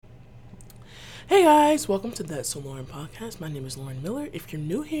Hey guys, welcome to That's So Lauren podcast. My name is Lauren Miller. If you're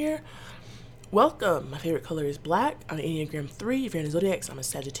new here, welcome. My favorite color is black. I'm an Enneagram 3. If you're in the Zodiacs, I'm a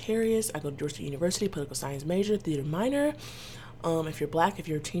Sagittarius. I go to Georgetown University, political science major, theater minor. If you're black, if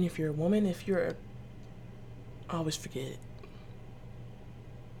you're a teen, if you're a woman, I always forget it.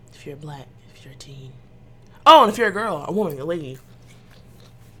 If you're black, if you're a teen. Oh, and if you're a girl, a woman, a lady.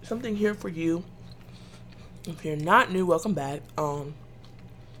 Something here for you. If you're not new, welcome back.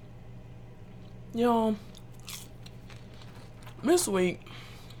 Y'all, this week,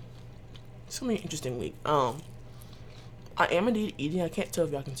 it's gonna be an interesting week. I am indeed eating. I can't tell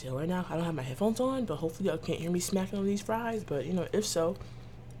if y'all can tell right now. I don't have my headphones on, but hopefully y'all can't hear me smacking on these fries. But, if so,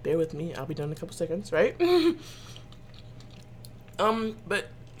 bear with me. I'll be done in a couple seconds, right? But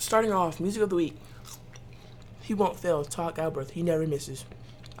starting off, music of the week. He won't fail. Todd Galbraith. He never misses.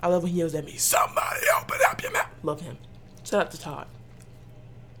 I love when he yells at me, "Somebody open up your mouth." Love him. Shout out to Todd.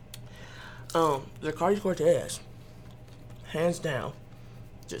 Zacchaeus Cortez, hands down,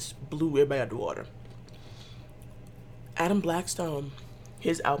 just blew everybody out of the water. Adam Blackstone,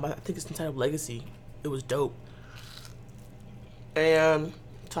 his album, I think it's entitled Legacy. It was dope. And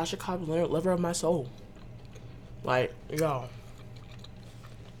Tasha Cobbs Leonard, Lover of My Soul. Like, y'all,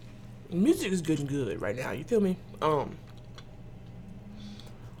 music is good and good right now. You feel me?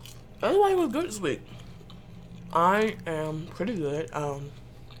 Everybody was good this week. I am pretty good.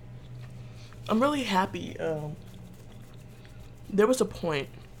 I'm really happy. There was a point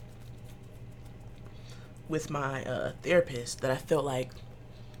with my therapist that I felt like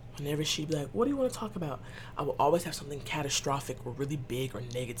whenever she'd be like, "What do you want to talk about?" I would always have something catastrophic or really big or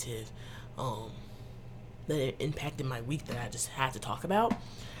negative that impacted my week that I just had to talk about.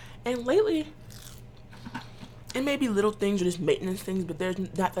 And lately, it may be little things or just maintenance things, but there's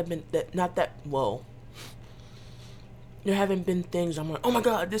there haven't been things I'm like, "Oh my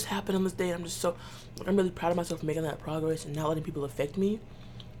god, this happened on this day." I'm really proud of myself for making that progress and not letting people affect me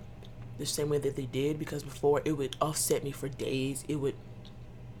the same way that they did, because before it would offset me for days. It would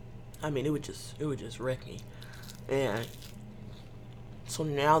just wreck me. And so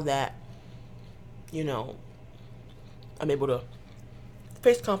now that, I'm able to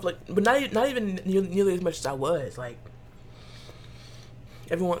face conflict, but not even nearly as much as I was. Like,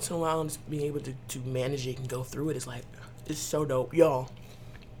 every once in a while, just being able to manage it and go through it is like, it's so dope. Y'all,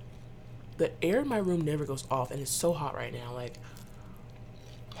 the air in my room never goes off, and it's so hot right now. Like,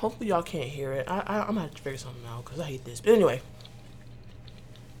 hopefully y'all can't hear it. I'm gonna have to figure something out because I hate this. But anyway,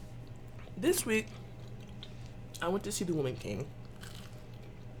 this week, I went to see The Woman King.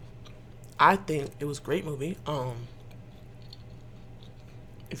 I think it was a great movie.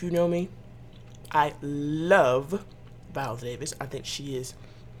 If you know me, I love Viola Davis. I think she is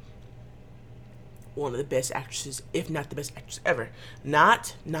one of the best actresses, if not the best actress ever.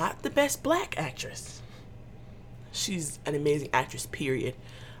 Not the best black actress. She's an amazing actress, period.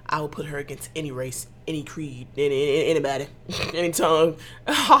 I will put her against any race, any creed, anybody, any tongue.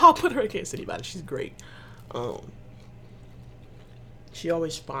 I'll put her against anybody. She's great. She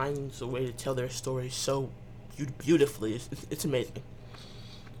always finds a way to tell their story so beautifully. It's amazing.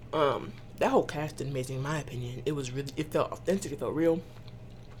 That whole cast is amazing in my opinion. It felt authentic, it felt real.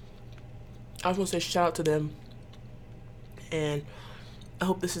 I just want to say shout out to them, and I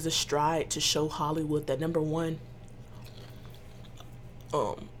hope this is a stride to show Hollywood that, number one,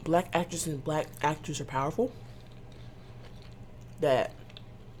 black actresses and black actors are powerful. That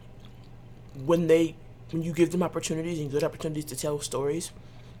when you give them opportunities and good opportunities to tell stories,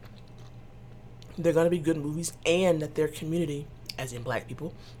 they're gonna be good movies, and that their community, as in black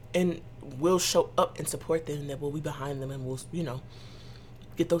people, and will show up and support them, and that we'll be behind them, and we'll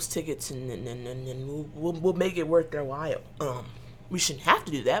get those tickets, and we'll make it worth their while. We shouldn't have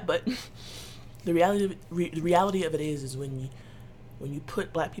to do that, but the reality of it is when you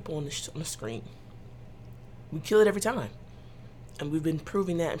put black people on the screen, we kill it every time, and we've been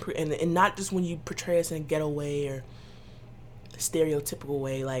proving that, and not just when you portray us in a ghetto way or a stereotypical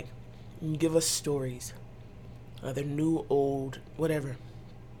way. Like, you give us stories, they're new, old, whatever.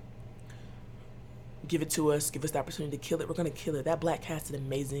 Give it to us. Give us the opportunity to kill it. We're gonna kill it. That black cast is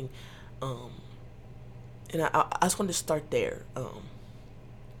amazing, and I just wanted to start there.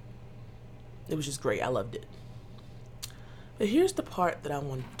 It was just great. I loved it. But here's the part that I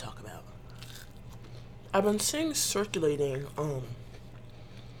wanted to talk about. I've been seeing circulating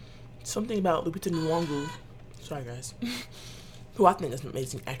something about Lupita Nyong'o. Sorry guys, who I think is an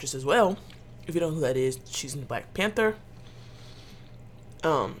amazing actress as well. If you don't know who that is, she's in Black Panther.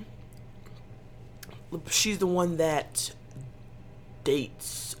 She's the one that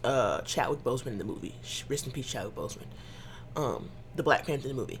dates Chadwick Boseman in the movie. Rest in peace, Chadwick Boseman. The Black Panther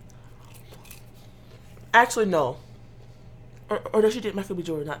in the movie. Actually, no. Or does she date Michael B.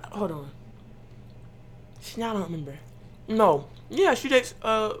 Jordan? Hold on. Now I don't remember. No. Yeah, she dates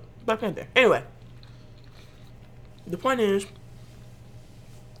Black Panther. Anyway, the point is,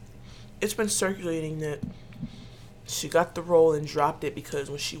 it's been circulating that she got the role and dropped it because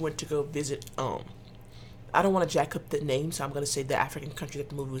when she went to go visit, I don't want to jack up the name, so I'm gonna say the African country that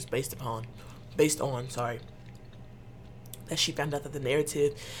the movie was based on. Sorry. That she found out that the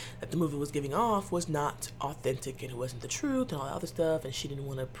narrative that the movie was giving off was not authentic and it wasn't the truth and all that other stuff, and she didn't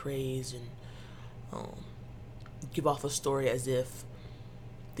want to praise and give off a story as if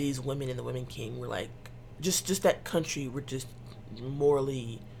these women in the Women King were like just that country were just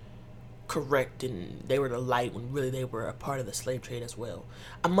morally correct and they were the light when really they were a part of the slave trade as well.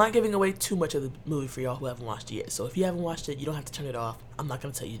 I'm not giving away too much of the movie for y'all who haven't watched it yet, so if you haven't watched it, you don't have to turn it off. I'm not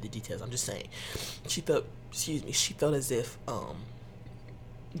going to tell you the details. I'm just saying she felt as if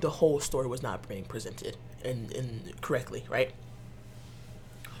the whole story was not being presented and correctly, right?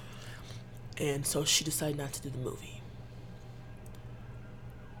 And so she decided not to do the movie.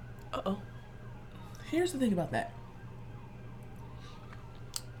 Here's the thing about that.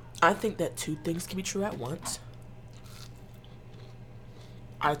 I think that two things can be true at once.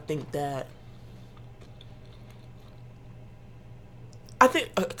 I think a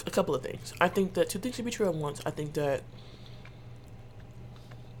couple of things. I think that two things can be true at once. I think that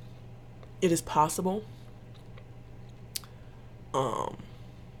it is possible.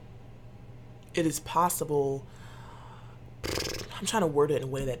 It is possible. I'm trying to word it in a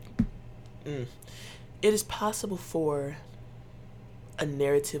way that it is possible for a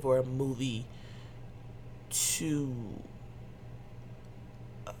narrative or a movie to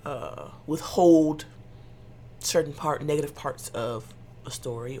withhold certain negative parts of a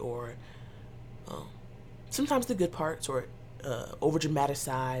story, or sometimes the good parts, or over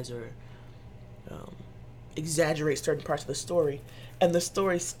dramatize or exaggerate certain parts of the story, and the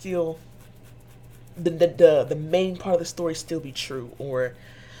story still the main part of the story still be true, or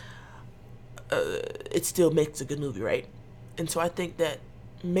it still makes a good movie, right? And so I think that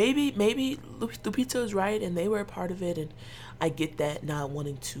maybe Lupita is right and they were a part of it, and I get that, not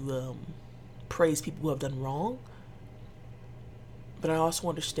wanting to praise people who have done wrong, but I also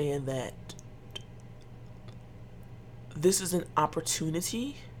understand that this is an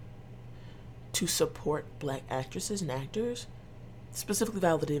opportunity to support black actresses and actors, specifically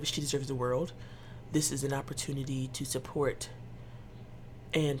Viola Davis. She deserves the world. This is an opportunity to support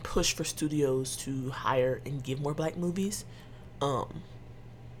and push for studios to hire and give more black movies.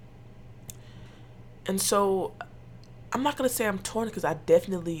 And so I'm not going to say I'm torn, because I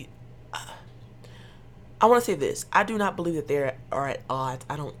definitely, I want to say this. I do not believe that they are at odds.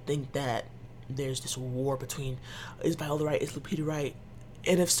 I don't think that there's this war between, is Viola right, is Lupita right?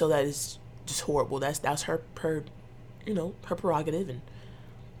 And if so, that is just horrible. That's her you know, her prerogative, and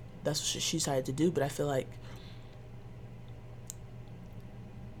that's what she decided to do. But I feel like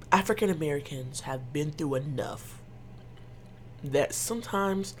African Americans have been through enough that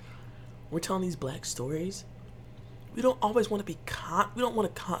sometimes we're telling these black stories. We don't always want to we don't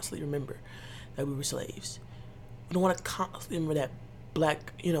want to constantly remember that we were slaves. We don't want to constantly remember that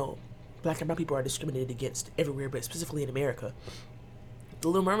black and brown people are discriminated against everywhere, but specifically in America. The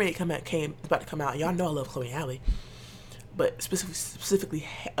Little Mermaid about to come out. Y'all know I love Chloe and Halle, but specifically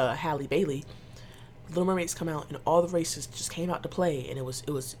Halle Bailey. Little Mermaid's come out and all the races just came out to play, and it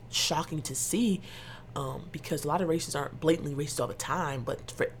was shocking to see, because a lot of races aren't blatantly racist all the time,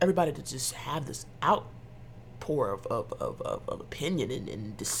 but for everybody to just have this outpour of opinion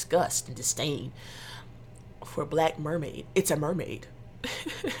and disgust and disdain for a black mermaid. It's a mermaid.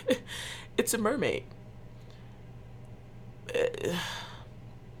 It's a mermaid.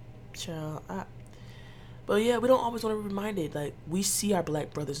 Child, but yeah, we don't always want to be reminded. Like, we see our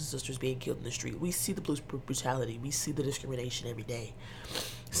black brothers and sisters being killed in the street. We see the police brutality. We see the discrimination every day.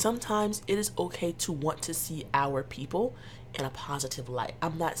 Sometimes it is okay to want to see our people in a positive light.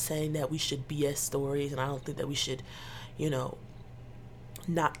 I'm not saying that we should BS stories, and I don't think that we should,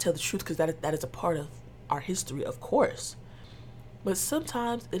 not tell the truth, because that is a part of our history, of course. But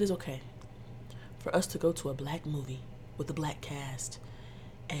sometimes it is okay for us to go to a black movie with a black cast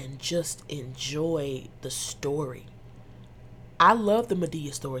and just enjoy the story. I love the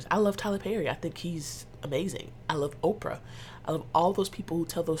Madea stories. I love Tyler Perry. I think he's amazing. I love Oprah. I love all those people who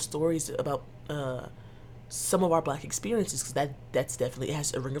tell those stories about some of our black experiences, because that's definitely, it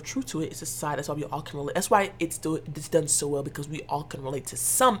has a ring of truth to it. It's a side. That's why we all can relate. That's why it's done so well, because we all can relate to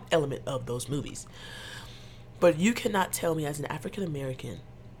some element of those movies. But you cannot tell me as an African American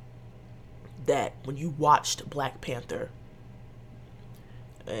that when you watched Black Panther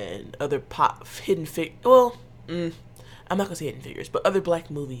and other pop hidden fig. Well, I'm not gonna say hidden figures, but other black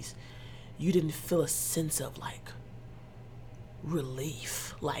movies, you didn't feel a sense of like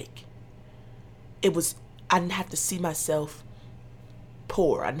relief. Like it was, I didn't have to see myself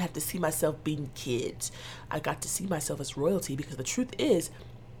poor. I didn't have to see myself being kids. I got to see myself as royalty, because the truth is,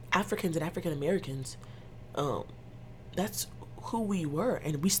 Africans and African Americans, that's who we were,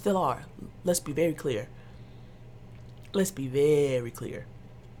 and we still are. Let's be very clear. Let's be very clear.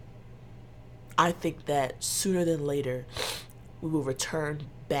 I think that sooner than later, we will return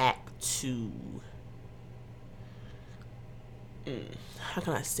back to, how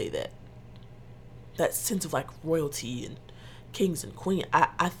can I say that? That sense of like royalty and kings and queen.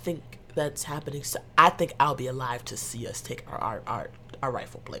 I think that's happening. So I think I'll be alive to see us take our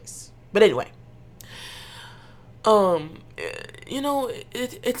rightful place. But anyway, you know,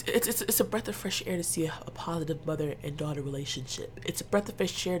 it's a breath of fresh air to see a positive mother and daughter relationship. It's a breath of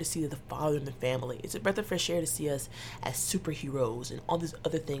fresh air to see the father and the family. It's a breath of fresh air to see us as superheroes and all these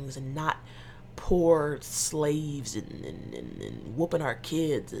other things, and not poor slaves and whooping our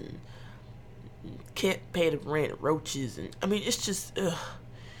kids and can't pay the rent, roaches, and I mean, it's just the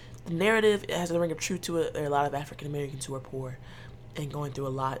narrative has a ring of truth to it. There are a lot of African Americans who are poor and going through a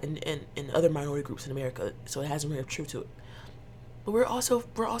lot, and other minority groups in America, so it has a ring of truth to it. But we're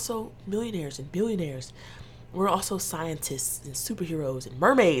also millionaires and billionaires. We're also scientists and superheroes and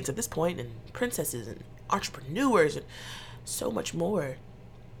mermaids at this point, and princesses and entrepreneurs and so much more.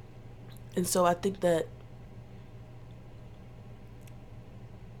 And so I think that,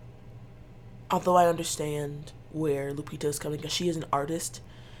 although I understand where Lupita is coming, because she is an artist,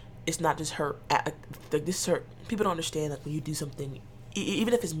 it's not just her. This is her. People don't understand, like, when you do something,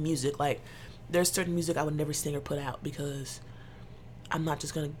 even if it's music. Like, there's certain music I would never sing or put out, because I'm not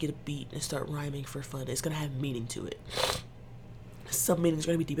just gonna get a beat and start rhyming for fun. It's gonna have meaning to it. Some meanings are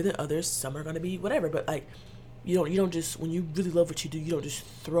gonna be deeper than others. Some are gonna be whatever. But like, you don't just, when you really love what you do, you don't just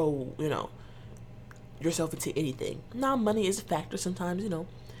throw yourself into anything. Now, money is a factor sometimes.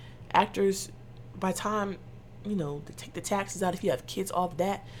 Actors, by the time they take the taxes out, if you have kids off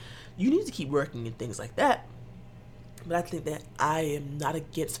that, you need to keep working and things like that. But I think that I am not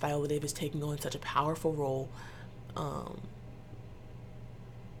against Viola Davis taking on such a powerful role,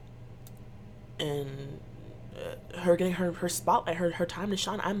 and her getting her spotlight, her time to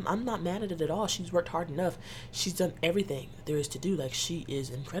shine. I'm not mad at it at all. She's worked hard enough. She's done everything there is to do. Like, she is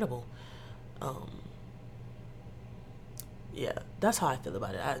incredible. Yeah, that's how I feel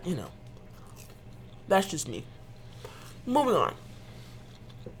about it. That's just me. Moving on,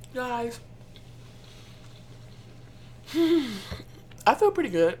 guys. I feel pretty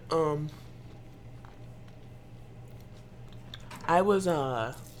good. I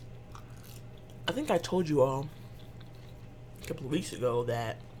think I told you all a couple of weeks ago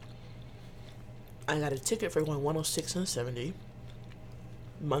that I got a ticket for going 106 and 70.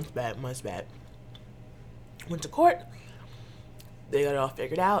 Months back. Went to court. They got it all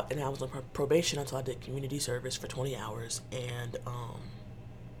figured out, and I was on probation until I did community service for 20 hours and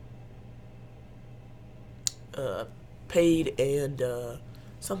paid and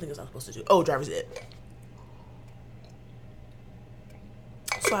something else I was supposed to do. Oh, driver's ed.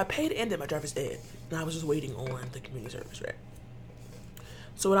 So I paid and did my driver's ed, and I was just waiting on the community service, right?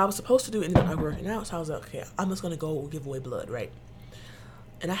 So what I was supposed to do ended up not working out, so I was like, okay, I'm just going to go give away blood, right?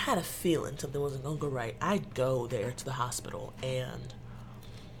 And I had a feeling something wasn't going to go right. I go there to the hospital, and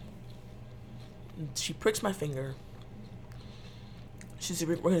she pricks my finger. She said,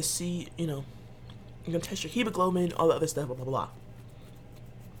 we're going to see, you're going to test your hemoglobin, all the other stuff, blah, blah, blah.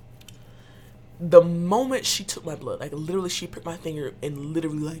 The moment she took my blood, like, literally, she pricked my finger, and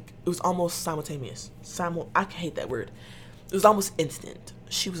literally, like, it was almost simultaneous. I hate that word. It was almost instant.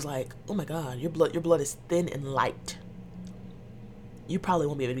 She was like, oh my God, your blood is thin and light. You probably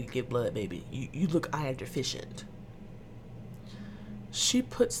won't be able to give blood, baby. You look iron deficient. She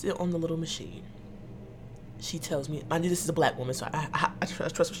puts it on the little machine. She tells me, mind you, this is a black woman, so I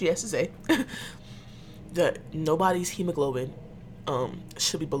trust what she has to say. That nobody's hemoglobin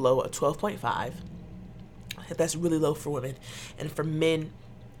should be below a 12.5. That's really low for women. And for men,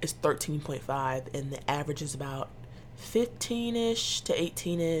 it's 13.5. And the average is about 15-ish to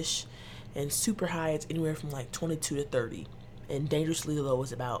 18-ish. And super high, it's anywhere from like 22 to 30. And dangerously low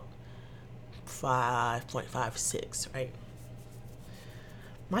is about 5.56, right?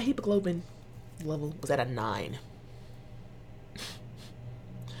 My hemoglobin level was at a 9.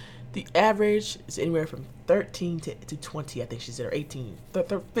 The average is anywhere from 13 to 20, I think she said, or 18.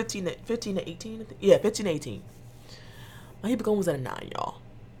 15 to 18? Yeah, 15 to 18. My hemoglobin was at a 9, y'all.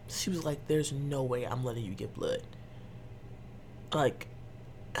 She was like, there's no way I'm letting you get blood. Like,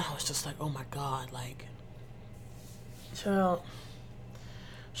 And I was just like, oh my God, like, child.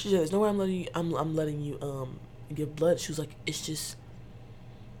 She said, there's no way I'm letting you give blood. She was like, it's just,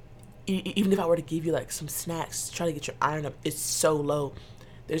 even if I were to give you like some snacks, try to get your iron up, it's so low.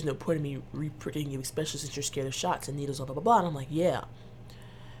 There's no point in me re-pricking you, especially since you're scared of shots and needles, blah, blah, blah, blah. And I'm like, yeah.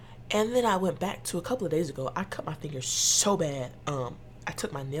 And then I went back to a couple of days ago. I cut my finger so bad. I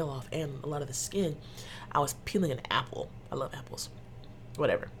took my nail off and a lot of the skin. I was peeling an apple. I love apples.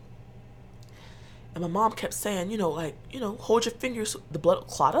 Whatever. And my mom kept saying, hold your fingers so the blood will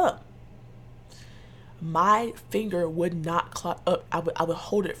clot up. My finger would not clot up. I would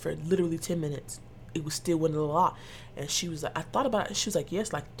hold it for literally 10 minutes. It was still wouldn't a lot. And she was like, I thought about it. And she was like,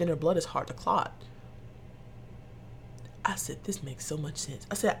 yes, like thinner blood is hard to clot. I said, this makes so much sense.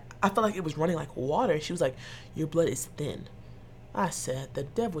 I said, I felt like it was running like water. And she was like, your blood is thin. I said, the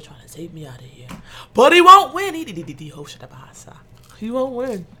devil trying to take me out of here. But he won't win. He won't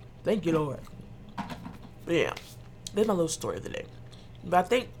win. Thank you, Lord. But yeah, that's my little story of the day. But I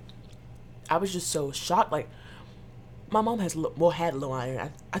think I was just so shocked. Like, my mom had low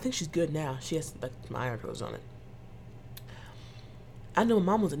iron. I think she's good now. She has like some iron pills on it. I know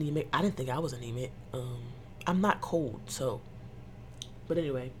my mom was anemic. I didn't think I was anemic. I'm not cold, so. But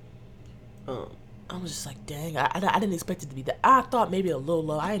anyway, I was just like, dang, I didn't expect it to be that. I thought maybe a little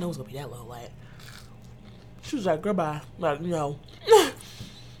low. I didn't know it was gonna be that low. Like, she was like, goodbye. Like,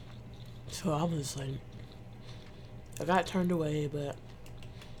 So I was just like, I got turned away, but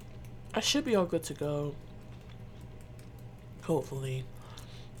I should be all good to go. Hopefully.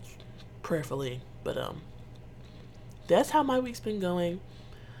 Prayerfully. But, that's how my week's been going.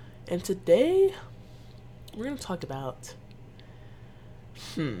 And today, we're going to talk about,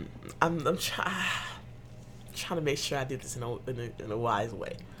 I'm trying to make sure I do this in a wise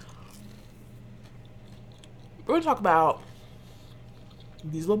way. We're going to talk about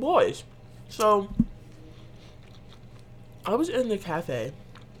these little boys. So, I was in the cafe,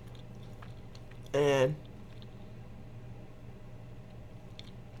 and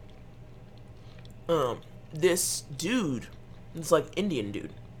this dude, this like Indian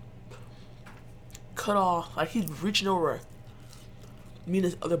dude, cut off, like he's reaching over me and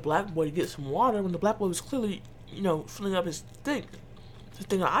this other black boy to get some water when the black boy was clearly, filling up his thing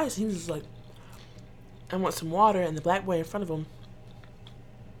of ice. He was just like, I want some water, and the black boy in front of him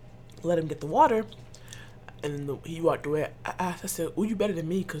let him get the water, and then he walked away. I said, well, you better than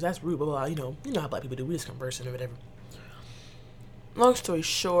me, because that's rude, blah, blah, blah. You know how black people do, we just conversing or whatever. Long story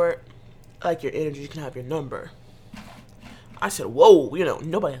short, I like your energy, you can have your number. I said, whoa,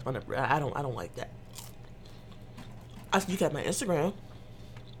 nobody has my number. I don't like that. I said, you got my Instagram.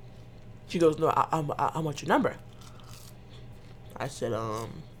 She goes, no, I want your number. I said,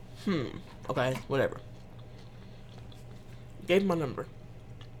 okay, whatever. Gave him my number.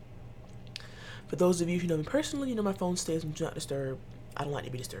 For those of you who know me personally, my phone stays on Do Not Disturb. I don't like to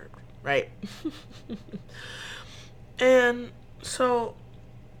be disturbed, right? And so,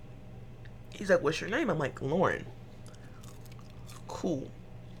 he's like, what's your name? I'm like, Lauren. Cool.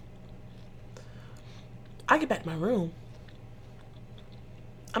 I get back to my room.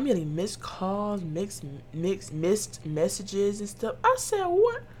 I'm getting missed calls, missed messages and stuff. I said,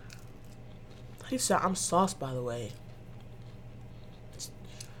 what? He said, I'm sauce, by the way.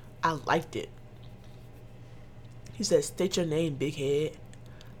 I liked it. He said, state your name, big head.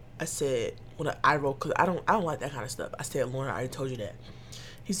 I said, when I wrote, because I don't like that kind of stuff. I said, Lauren, I already told you that.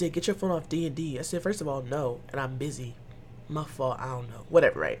 He said, get your phone off D&D. I said, first of all, no, and I'm busy. My fault, I don't know.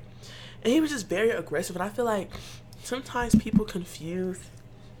 Whatever, right? And he was just very aggressive, and I feel like sometimes people confuse,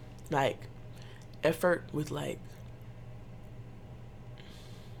 like, effort with, like,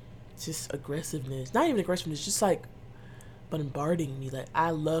 just aggressiveness. Not even aggressiveness, just, like, bombarding me. Like, I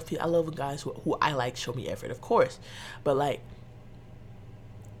love guys who I like show me effort, of course. But, like,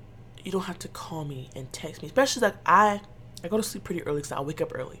 you don't have to call me and text me. Especially, like, I go to sleep pretty early because I wake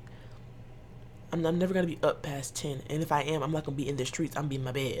up early. I'm never going to be up past 10. And if I am, I'm not going to be in the streets. I'm going to be in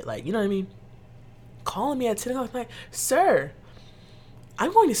my bed. Like, you know what I mean? Calling me at 10 o'clock at night. Sir,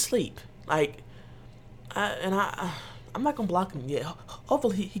 I'm going to sleep. Like, I'm not going to block him yet.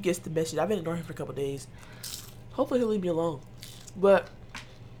 Hopefully he gets the message. I've been ignoring him for a couple days. Hopefully he'll leave me alone. But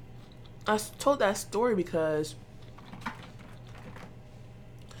I told that story because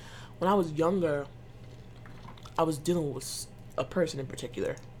when I was younger, I was dealing with a person in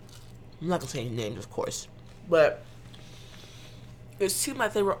particular. I'm not going to say any names, of course. But it seemed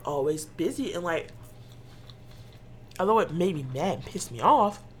like they were always busy. And, like, although it made me mad and pissed me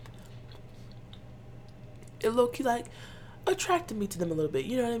off, it low-key, like, attracted me to them a little bit.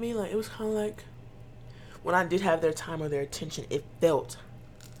 You know what I mean? Like, it was kind of like, when I did have their time or their attention, it felt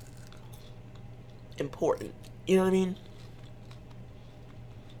important. You know what I mean?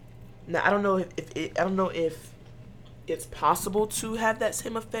 Now I don't know if it's possible to have that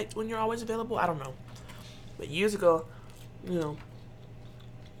same effect when you're always available. I don't know. But years ago, you know,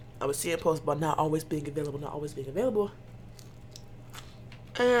 I was seeing posts about not always being available, not always being available.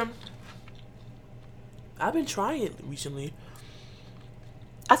 And I've been trying it recently.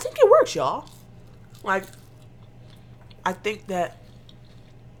 I think it works, y'all. Like, I think that,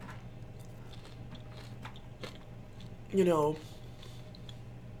 you know,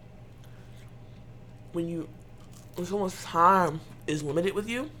 when someone's time is limited with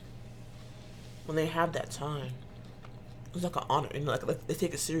you, when they have that time, it's like an honor, and like they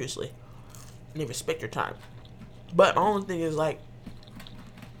take it seriously, and they respect your time. But my only thing is like,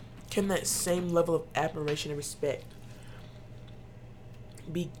 can that same level of admiration and respect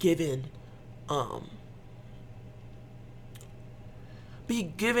be given,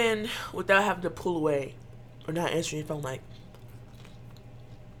 without having to pull away or not answering your phone? Like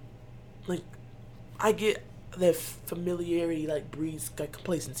I get that familiarity like breeds like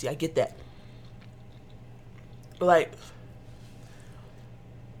complacency. I get that. But like,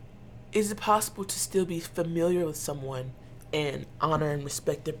 is it possible to still be familiar with someone and honor and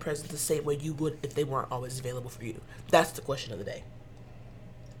respect their presence the same way you would if they weren't always available for you? That's the question of the day.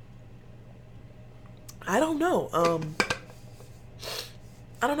 I don't know.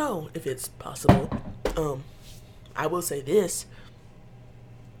 I don't know if it's possible. I will say this.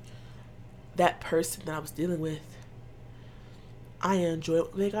 That person that I was dealing with, I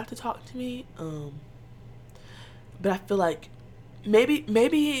enjoyed when they got to talk to me. But I feel like maybe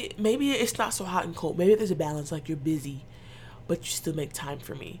it's not so hot and cold. Maybe there's a balance, like you're busy, but you still make time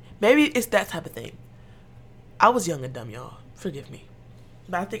for me. Maybe it's that type of thing. I was young and dumb, y'all. Forgive me.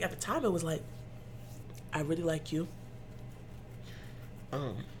 But I think at the time it was like, I really like you.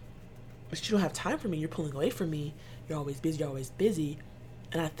 But you don't have time for me. You're pulling away from me. You're always busy.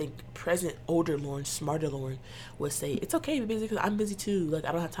 And I think present, older Lauren, smarter Lauren would say, it's okay to be busy because I'm busy too. Like,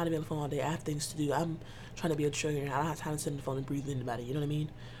 I don't have time to be on the phone all day. I have things to do. I'm trying to be a trillionaire. I don't have time to sit on the phone and breathe in anybody. You know what I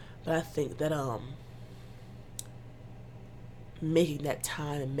mean? But I think that making that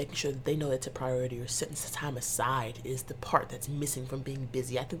time and making sure that they know that's a priority or setting some time aside is the part that's missing from being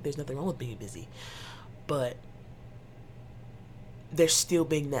busy. I think there's nothing wrong with being busy. But there's still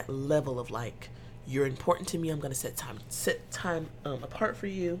being that level of like, you're important to me. I'm gonna set time apart for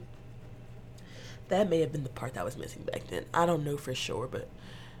you. That may have been the part that was missing back then. I don't know for sure, but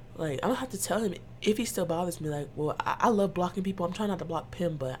like, I don't have to tell him if he still bothers me. Like, well, I love blocking people. I'm trying not to block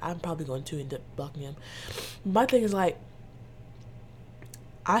him, but I'm probably going to end up blocking him. My thing is like,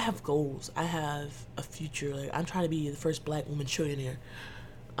 I have goals. I have a future. Like, I'm trying to be the first black woman trillionaire.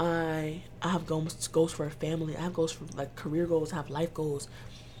 I have goals for a family. I have goals for like career goals. I have life goals.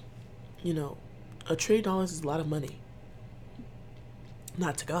 You know, $1 trillion is a lot of money.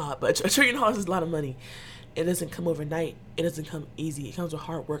 Not to God, but $1 trillion is a lot of money. It doesn't come overnight. It doesn't come easy. It comes with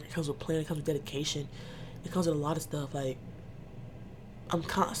hard work. It comes with planning. It comes with dedication. It comes with a lot of stuff. Like, I'm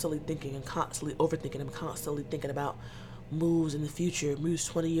constantly thinking. I'm constantly overthinking. I'm constantly thinking about moves in the future, moves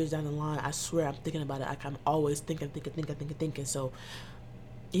 20 years down the line. I swear I'm thinking about it. Like, I'm always thinking. So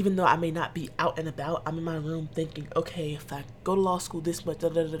even though I may not be out and about, I'm in my room thinking, okay, if I go to law school this much,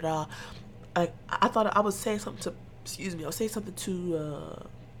 Like, I thought I was saying something to, I was saying something to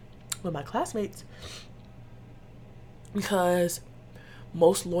one of my classmates, because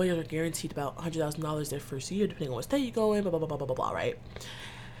most lawyers are guaranteed about $100,000 their first year, depending on what state you go in, blah, blah, blah, blah, blah, blah, right?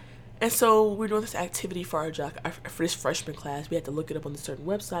 And so we're doing this activity for for this freshman class. We had to look it up on a certain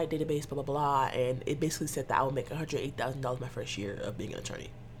website, database, blah, blah, blah, and it basically said that I would make $108,000 my first year of being an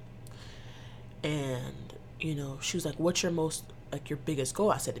attorney. And, you know, she was like, what's your your biggest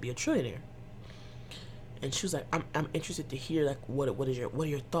goal? I said, to be a trillionaire. And she was like, I'm interested to hear, like, what are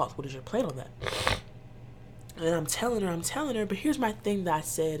your thoughts? What is your plan on that? And I'm telling her, but here's my thing that I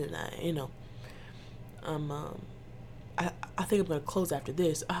said, and I think I'm going to close after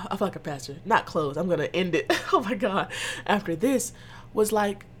this. I feel like a pastor. Not close. I'm going to end it. Oh, my God. After this was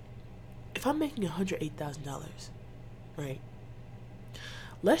like, if I'm making $108,000, right?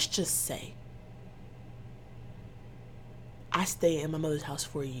 Let's just say I stay in my mother's house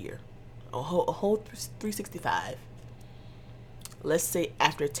for a year. A whole 365. Let's say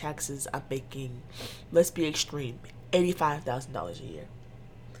after taxes, I'm making, let's be extreme, $85,000 a year.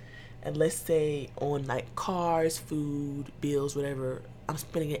 And let's say on like cars, food, bills, whatever, I'm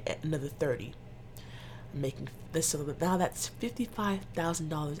spending it at another 30. I'm making this, so now that's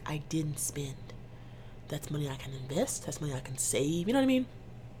 $55,000 I didn't spend. That's money I can invest. That's money I can save. You know what I mean?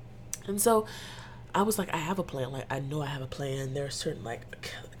 And so I was like, I have a plan. Like, I know I have a plan. There are certain like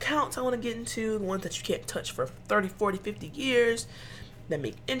accounts I want to get into, the ones that you can't touch for 30, 40, 50 years, that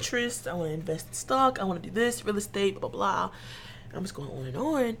make interest. I want to invest in stock. I want to do this, real estate, blah, blah, blah. I'm just going on and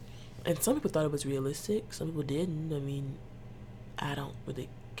on. And some people thought it was realistic. Some people didn't. I mean, I don't really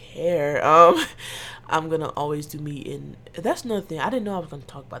care. I'm going to always do me. And that's another thing. I didn't know I was going to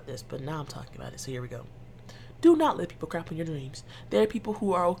talk about this, but now I'm talking about it. So here we go. Do not let people crap on your dreams. There are people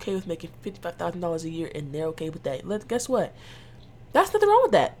who are okay with making $55,000 a year, and they're okay with that. Guess what? That's nothing wrong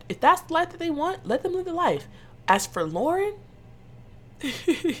with that. If that's the life that they want, let them live the life. As for Lauren,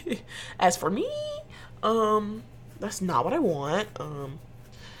 as for me, that's not what I want.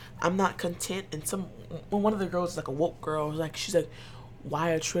 I'm not content. And one of the girls is like a woke girl. She's like,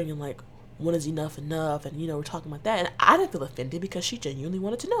 why are trillion, like, when is enough? And we're talking about that. And I didn't feel offended because she genuinely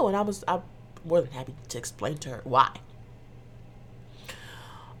wanted to know, and I'm more than happy to explain to her why.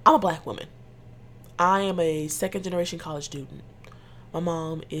 I'm a black woman. I am a second-generation college student. My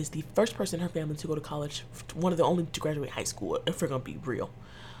mom is the first person in her family to go to college, one of the only to graduate high school, if we're going to be real.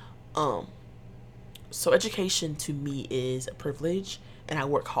 So education to me is a privilege, and I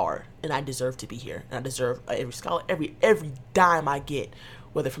work hard, and I deserve to be here. And I deserve every dime I get,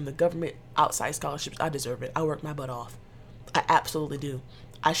 whether from the government, outside scholarships. I deserve it. I work my butt off. I absolutely do.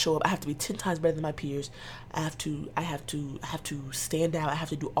 I show up. I have to be 10 times better than my peers. I have to stand out. I have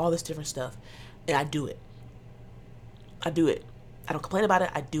to do all this different stuff, and I do it. I don't complain about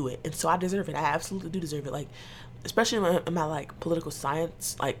it. I do it, and so I deserve it. I absolutely do deserve it. Like, especially in my like political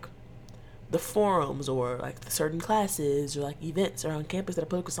science, like the forums or like the certain classes or like events around campus that are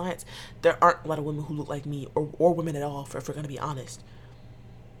political science. There aren't a lot of women who look like me, or women at all. If we're gonna be honest,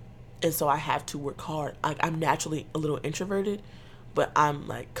 and so I have to work hard. I'm naturally a little introverted. But I'm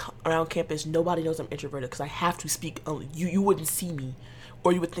like, around campus, nobody knows I'm introverted because I have to speak. You wouldn't see me,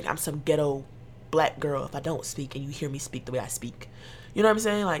 or you would think I'm some ghetto black girl if I don't speak and you hear me speak the way I speak. You know what I'm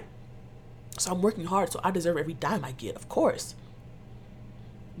saying? Like, so I'm working hard, so I deserve every dime I get, of course.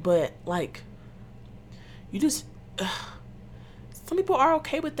 But like, some people are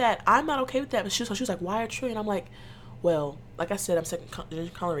okay with that. I'm not okay with that. But she was like, why are trillion? I'm like, well, like I said, I'm second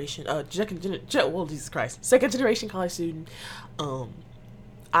generation college student.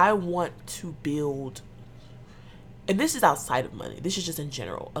 I want to build, and this is outside of money. This is just in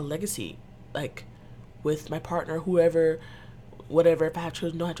general, a legacy, like with my partner, whoever, whatever. If I have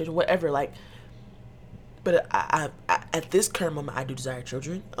children, don't have children, whatever. Like, but I at this current moment, I do desire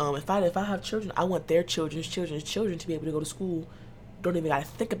children. If I have children, I want their children's children to be able to go to school. Don't even gotta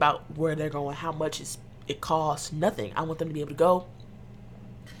think about where they're going, how much it costs, nothing. I want them to be able to go.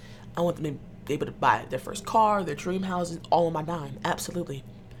 I want them to be able to buy their first car, their dream houses, all on my dime. Absolutely.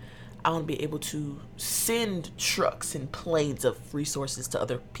 I want to be able to send trucks and planes of resources to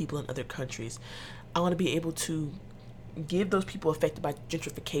other people in other countries. I want to be able to give those people affected by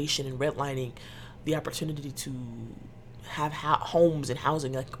gentrification and redlining the opportunity to have homes and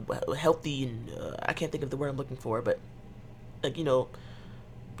housing, like healthy and I can't think of the word I'm looking for, but like,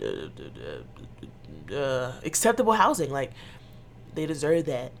 acceptable housing. Like, they deserve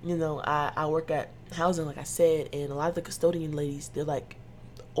that. I work at housing, like I said, and a lot of the custodian ladies, they're like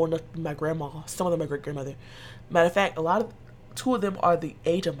old enough to be my grandma. Some of them my great grandmother. Matter of fact, two of them are the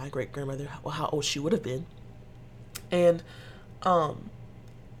age of my great grandmother, or how old she would have been. And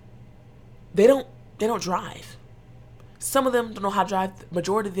they don't drive. Some of them don't know how to drive. The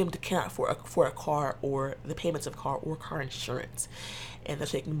majority of them cannot afford a car, or the payments of a car, or car insurance. And they're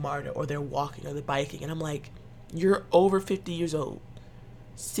taking MARTA, or they're walking, or they're biking. And I'm like, you're over 50 years old,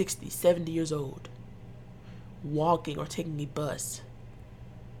 60, 70 years old, walking or taking a bus.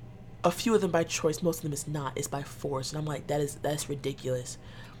 A few of them by choice, most of them is not. It's by force. And I'm like, that's ridiculous.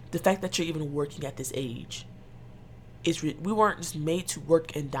 The fact that you're even working at this age we weren't just made to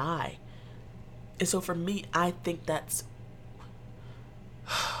work and die. And so for me, I think that's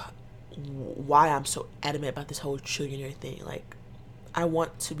why I'm so adamant about this whole trillionaire thing. Like, I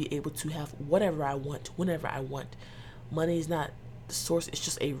want to be able to have whatever I want, whenever I want. Money is not the source, it's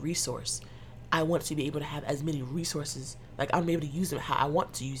just a resource. I want to be able to have as many resources, like I'm able to use them how I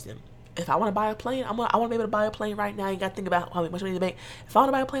want to use them. If I want to buy a plane, I want to be able to buy a plane right now. You got to think about how much money to make. If I want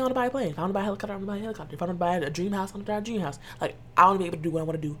to buy a plane, I want to buy a plane. If I want to buy a helicopter, I want to buy a helicopter. If I want to buy a dream house, I want to buy a dream house. Like, I want to be able to do what I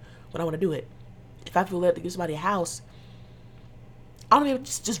want to do when I want to do it. If I feel led to give somebody a house, I want to be able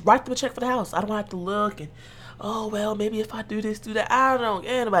to just write them a check for the house. I don't have to look and, oh, well, maybe if I do this, do that. I don't know.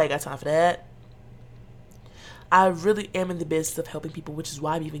 Anybody got time for that. I really am in the business of helping people, which is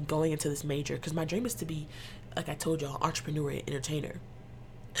why I'm even going into this major. Because my dream is to be, like I told y'all, entrepreneur and entertainer.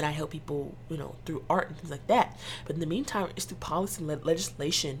 And I help people, through art and things like that. But in the meantime, it's through policy and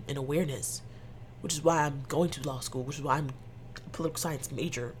legislation and awareness, which is why I'm going to law school, which is why I'm political science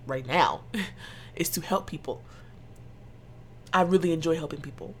major right now is to help people. I really enjoy helping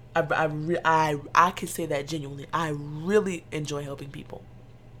people. I can say that genuinely. I really enjoy helping people,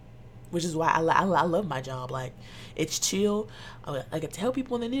 which is why I love my job. Like, it's chill. I get to help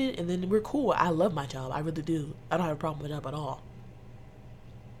people when they need it, and then we're cool. I love my job. I really do. I don't have a problem with my job at all.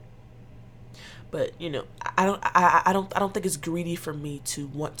 But I don't think it's greedy for me to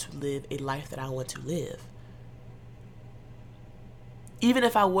want to live a life that I want to live. Even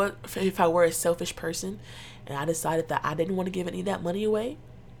if I were a selfish person and I decided that I didn't want to give any of that money away,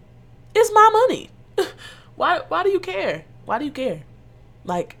 it's my money. Why do you care? Why do you care?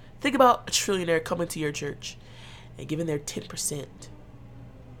 Like, think about a trillionaire coming to your church and giving their 10%.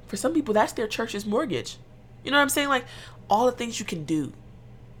 For some people, that's their church's mortgage. You know what I'm saying? Like, all the things you can do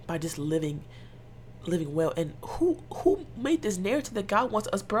by just living well. And who made this narrative that God wants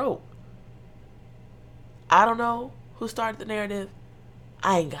us broke? I don't know who started the narrative.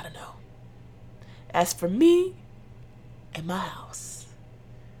 I ain't gotta know. As for me and my house,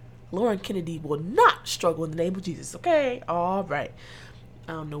 Lauren Kennedy will not struggle in the name of Jesus. Okay, all right.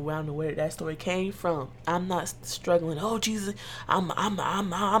 I don't know where that story came from. I'm not struggling. Oh, Jesus, I'm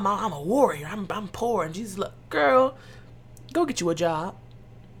a warrior. I'm poor, and Jesus, look, girl, go get you a job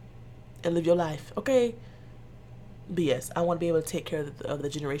and live your life, okay? But yes, I want to be able to take care of the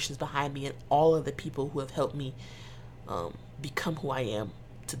generations behind me and all of the people who have helped me become who I am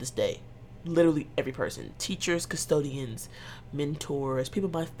to this day. Literally every person. Teachers, custodians, mentors, people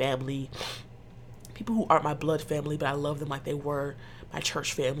in my family, people who aren't my blood family, but I love them like they were my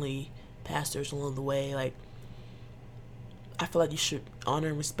church family, pastors along the way. Like, I feel like you should honor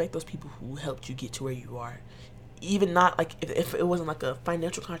and respect those people who helped you get to where you are. Even not like if it wasn't like a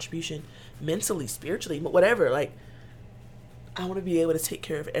financial contribution, mentally, spiritually, whatever. Like, I want to be able to take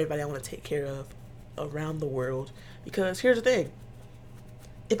care of everybody I want to take care of around the world. Because here's the thing: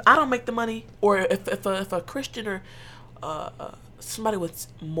 if I don't make the money, or if a Christian or somebody with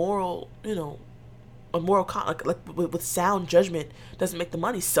moral, a moral with sound judgment doesn't make the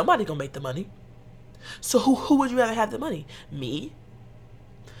money, somebody gonna make the money. So who would you rather have the money? Me?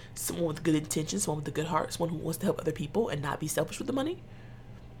 Someone with good intentions, someone with a good heart, someone who wants to help other people and not be selfish with the money?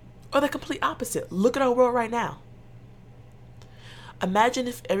 Or the complete opposite? Look at our world right now. Imagine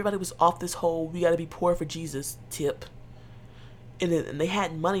if everybody was off this whole "we gotta be poor for Jesus" tip, and they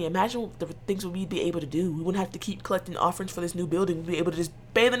had money. Imagine what the things we'd be able to do. We wouldn't have to keep collecting offerings for this new building. We'd be able to just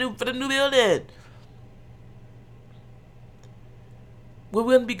pay for the new building. We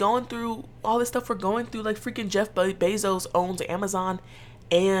wouldn't be going through all this stuff we're going through. Like, freaking Jeff Bezos owns Amazon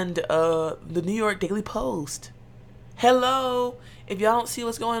and the New York Daily Post. Hello, if y'all don't see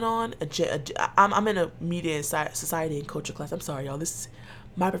what's going on, I'm in a media and society and culture class. I'm sorry, y'all.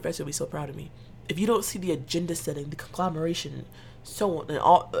 My professor will be so proud of me. If you don't see the agenda setting, the conglomeration, so on, and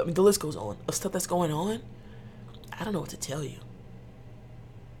all, the list goes on of stuff that's going on, I don't know what to tell you.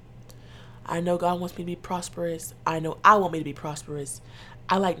 I know God wants me to be prosperous. I know I want me to be prosperous.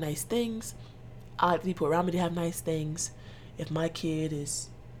 I like nice things. I like the people around me to have nice things. If my kid is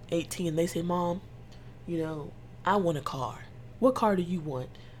 18 and they say, "Mom, I want a car." What car do you want?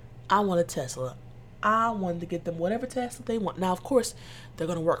 I want a Tesla. I want to get them whatever Tesla they want. Now, of course, they're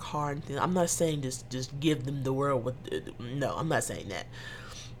going to work hard. I'm not saying just give them the world. No, I'm not saying that.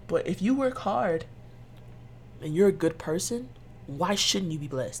 But if you work hard and you're a good person, why shouldn't you be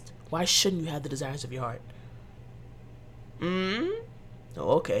blessed? Why shouldn't you have the desires of your heart? Oh,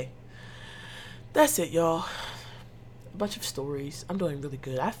 okay. That's it, y'all. A bunch of stories. I'm doing really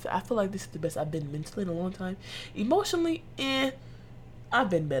good. I feel like this is the best I've been mentally in a long time. Emotionally, I've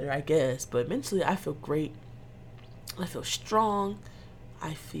been better, I guess. But mentally, I feel great. I feel strong.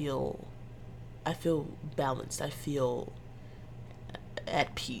 I feel balanced. I feel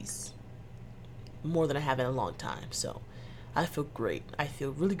at peace. More than I have in a long time. So, I feel great. I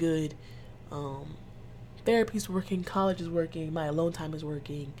feel really good. Therapy's working. College is working. My alone time is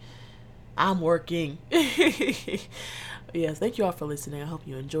working. I'm working. Yes, thank you all for listening. I hope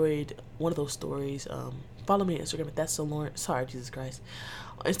you enjoyed one of those stories. Follow me on Instagram at That's So Lauren. Sorry, Jesus Christ.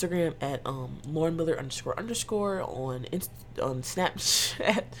 On Instagram at Lauren Miller __ on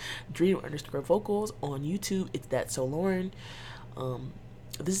Snapchat Dream _ vocals. On YouTube, it's That's So Lauren.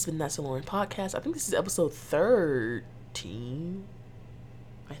 This has been That's So Lauren podcast. I think this is episode 13.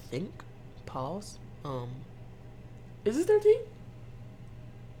 I think. Pause. Is this 13?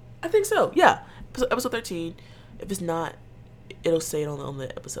 I think so. Yeah. Episode 13. If it's not, it'll say it on the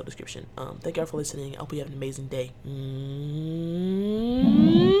episode description. Thank y'all for listening. I hope you have an amazing day.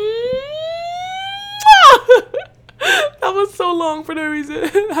 That was so long for no reason.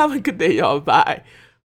 Have a good day, y'all. Bye.